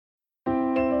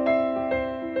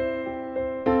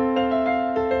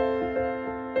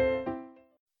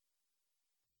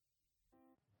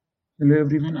Hello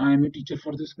everyone, I am a teacher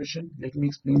for this question. Let me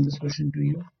explain this question to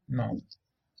you now.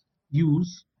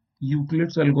 Use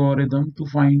Euclid's algorithm to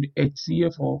find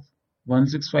HCF of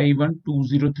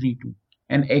 16512032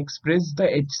 and express the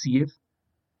HCF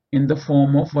in the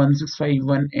form of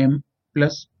 1651m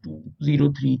plus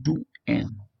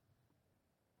 2032n.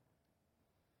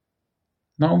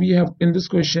 Now we have in this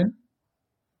question,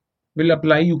 we'll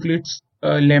apply Euclid's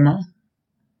lemma.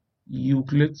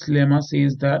 Euclid's lemma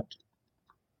says that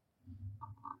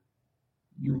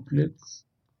Euclid's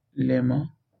lemma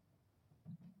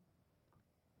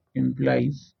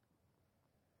implies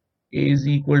A is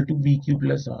equal to BQ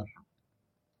plus R.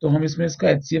 तो हम इसमें इसका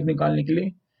HCF निकालने के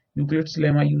लिए Euclid's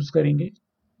lemma use करेंगे।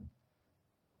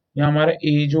 यहाँ हमारा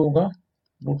A जो होगा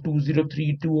वो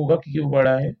 2032 होगा क्योंकि वो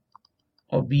बड़ा है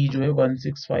और B जो है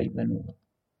 1651 होगा।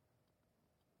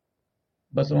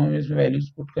 बस हमें इसमें वैल्यूज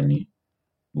पुट करनी है।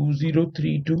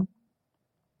 2032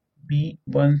 B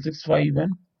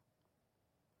 1651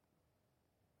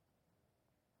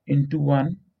 into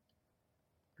 1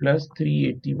 plus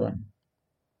 381।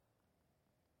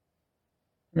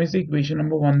 हम इसे इक्वेशन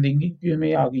नंबर 1 देंगे क्योंकि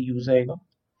हमें आगे यूज आएगा।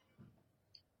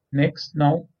 Next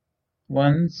now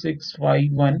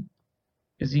 1651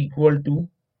 is equal to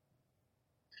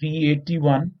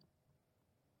 381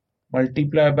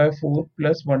 multiply by 4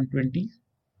 plus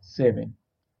 127।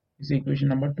 इसे इक्वेशन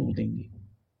नंबर 2 देंगे।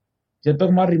 जब तक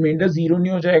हमारा रिमाइंडर 0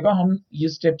 नहीं हो जाएगा हम ये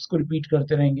स्टेप्स को रिपीट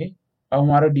करते रहेंगे। अब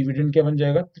हमारा डिविडेंड क्या बन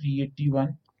जाएगा 381,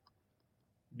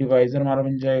 डिवाइजर हमारा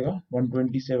बन जाएगा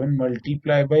 127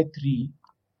 मल्टीप्लाई बाय 3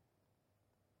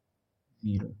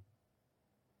 0।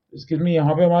 इसके में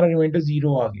यहाँ पे हमारा रिमाइंडर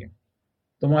 0 आ गया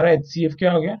तो हमारा HCF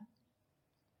क्या आ गया,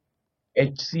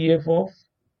 HCF of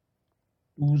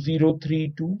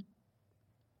 2032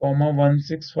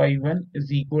 1651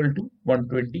 is equal to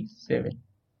 127।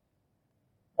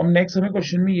 अब नेक्स्ट हमें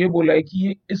क्वेश्चन में ये बोला है कि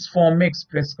ये इस फॉर्म में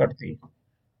एक्सप्रेस करते हैं।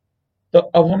 तो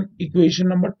अब हम इक्वेशन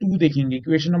नंबर 2 देखेंगे।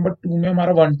 इक्वेशन नंबर 2 में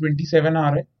हमारा 127 आ रहा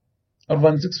है और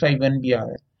 1651 भी आ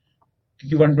रहा है।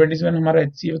 क्योंकि 127 हमारा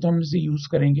HCF है तो हम इसे यूज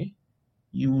करेंगे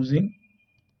using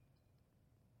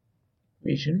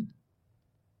equation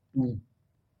 2।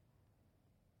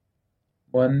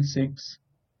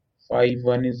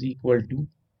 1651 is equal to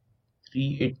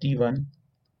 381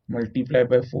 multiplied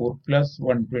by 4 plus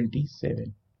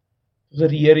 127। तो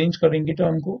रीअरेंज करेंगे तो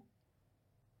हमको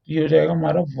ये हो जाएगा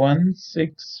हमारा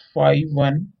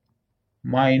 1651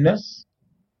 minus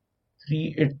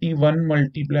 381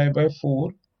 multiply by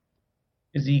 4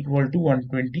 is equal to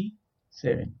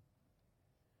 127।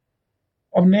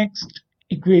 अब नेक्स्ट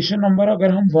इक्वेशन नंबर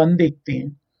अगर हम 1 देखते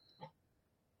हैं,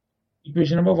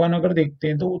 इक्वेशन नंबर 1 अगर देखते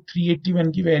हैं तो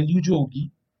 381 की वैल्यू जो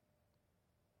होगी,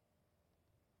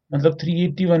 मतलब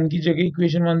 381 की जगह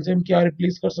इक्वेशन 1 से हम क्या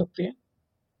रिप्लेस कर सकते हैं,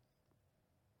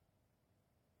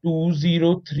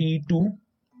 2032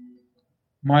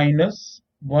 माइनस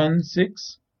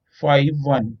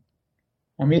 1651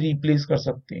 हमें रिप्लेस कर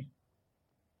सकते हैं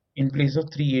in place of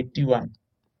 381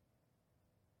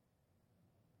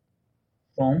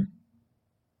 from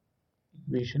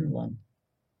equation 1।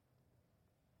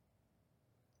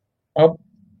 अब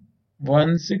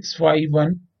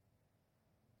 1651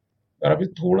 अगर आप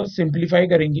थोड़ा सिंप्लीफाई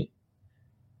करेंगे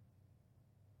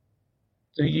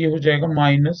तो ये हो जाएगा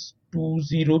माइनस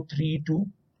 2032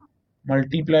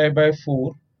 मल्टीप्लाई बाय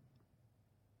 4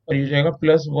 और ये हो जाएगा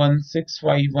plus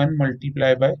 1651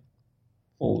 multiply by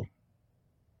 4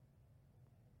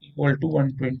 equal to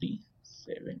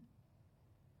 127।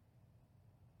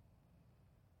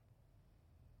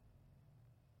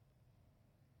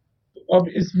 तो अब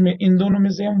इसमें इन दोनों में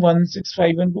से हम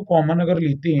 1651 को कॉमन अगर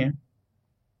लेते हैं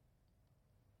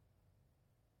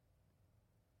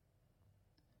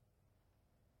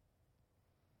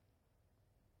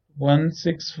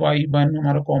 1651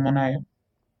 हमारा कॉमन आया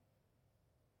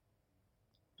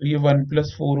तो ये 1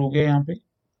 प्लस 4 हो गया यहाँ पे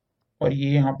और ये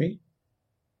यहाँ पे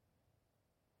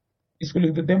इसको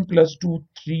लिख देते हैं plus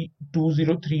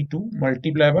 2032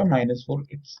 multiply by minus 4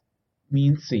 it's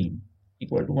mean same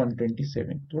equal to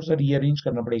 127। थोड़ा सा रीअरेंज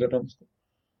करना पड़ेगा टर्म्स को।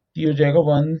 ये हो जाएगा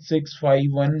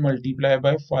 1651 multiply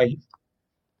bye 5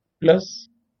 plus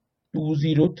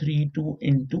 2032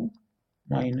 into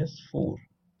minus 4।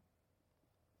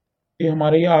 ये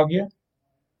हमारे ये आ गया।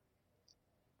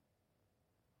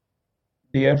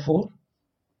 Therefore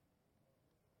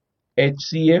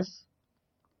HCF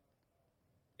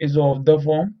is of the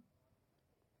form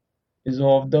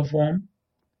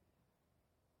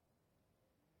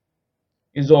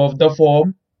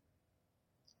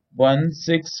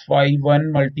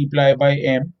 1651 multiply by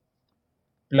m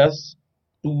plus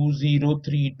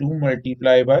 2032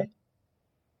 multiply by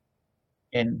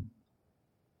n।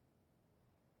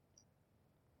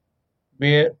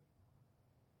 where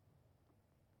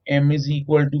m is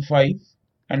equal to 5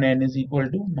 and n is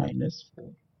equal to -4.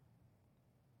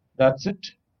 That's it.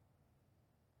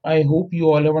 I hope you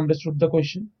all have understood the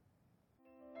question.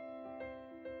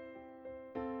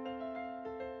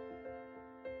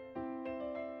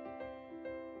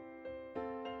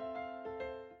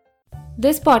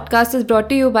 This podcast is brought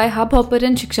to you by Hubhopper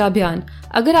and Shiksha अभियान।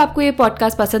 अगर आपको ये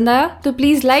podcast पसंद आया तो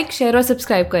please like, share और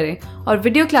subscribe करें और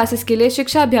वीडियो क्लासेस के लिए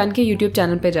शिक्षा अभियान के यूट्यूब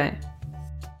चैनल पर जाएं।